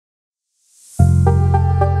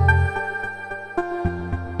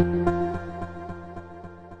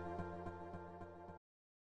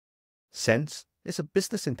Sense is a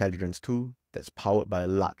business intelligence tool that's powered by a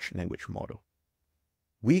large language model.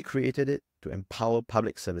 We created it to empower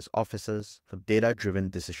public service officers for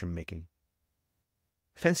data-driven decision-making.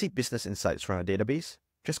 Fancy business insights from our database?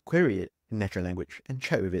 Just query it in natural language and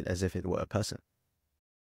chat with it as if it were a person.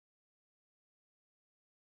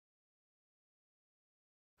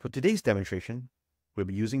 For today's demonstration, we'll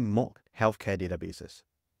be using mock healthcare databases.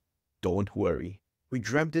 Don't worry, we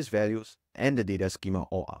dreamt these values and the data schema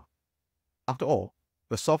all are. After all,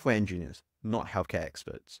 we're software engineers, not healthcare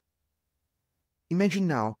experts. Imagine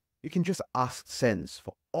now you can just ask Sense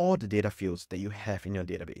for all the data fields that you have in your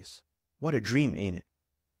database. What a dream, ain't it?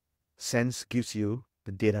 Sense gives you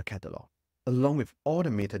the data catalog, along with all the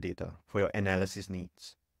metadata for your analysis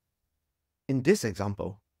needs. In this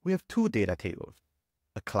example, we have two data tables.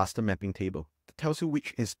 A cluster mapping table that tells you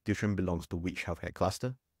which institution belongs to which healthcare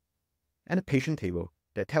cluster, and a patient table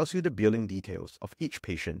that tells you the billing details of each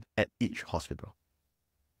patient at each hospital.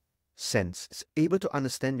 Sense is able to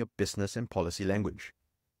understand your business and policy language.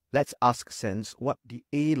 Let's ask Sense what the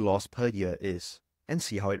A loss per year is and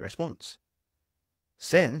see how it responds.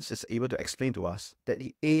 Sense is able to explain to us that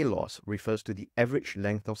the A loss refers to the average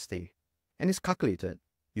length of stay and is calculated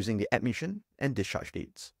using the admission and discharge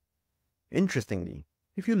dates. Interestingly,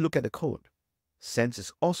 if you look at the code, Sense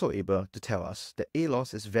is also able to tell us that A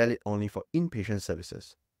loss is valid only for inpatient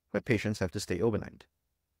services, where patients have to stay overnight.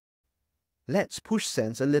 Let's push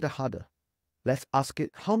Sense a little harder. Let's ask it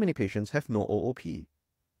how many patients have no OOP.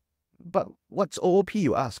 But what's OOP,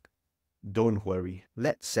 you ask? Don't worry,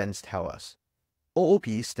 let Sense tell us. OOP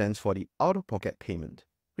stands for the out-of-pocket payment,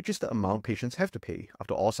 which is the amount patients have to pay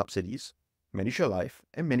after all subsidies, Medicare Life,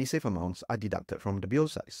 and MediSave amounts are deducted from the bill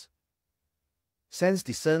size. Sense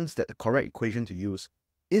discerns that the correct equation to use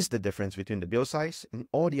is the difference between the bill size and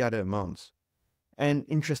all the other amounts. And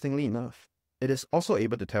interestingly enough, it is also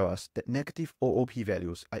able to tell us that negative OOP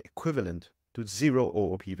values are equivalent to zero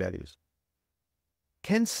OOP values.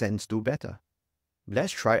 Can Sense do better?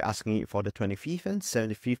 Let's try asking it for the 25th and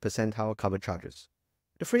 75th percentile cover charges.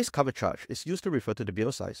 The phrase cover charge is used to refer to the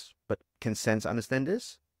bill size, but can Sense understand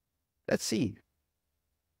this? Let's see.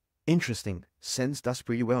 Interesting, Sense does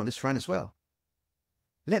pretty well on this front as well.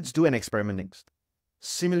 Let's do an experiment next.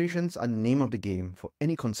 Simulations are the name of the game for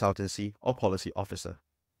any consultancy or policy officer.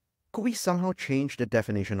 Could we somehow change the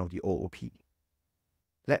definition of the OOP?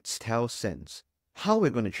 Let's tell Sense how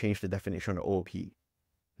we're going to change the definition of OOP.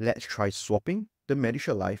 Let's try swapping the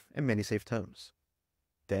Medicare Life and MediSave terms.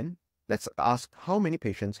 Then, let's ask how many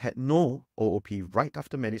patients had no OOP right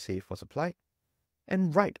after MediSave was applied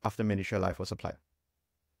and right after Medicare Life was applied.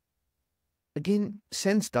 Again,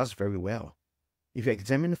 Sense does very well. If you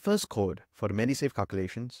examine the first code for the MediSave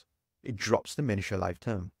calculations, it drops the Medicare Life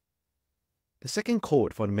term. The second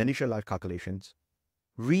code for the Medicare Life calculations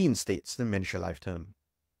reinstates the Medicare Life term.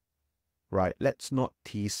 Right, let's not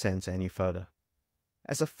tease Sense any further.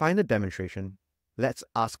 As a final demonstration, let's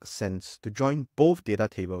ask Sense to join both data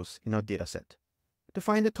tables in our dataset to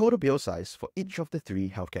find the total bill size for each of the three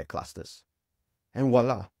healthcare clusters. And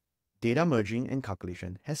voila, data merging and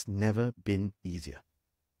calculation has never been easier.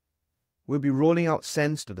 We'll be rolling out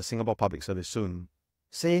Sense to the Singapore Public Service soon.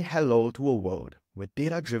 Say hello to a world where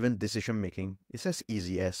data-driven decision-making is as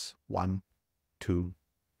easy as 1, 2,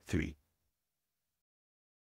 3.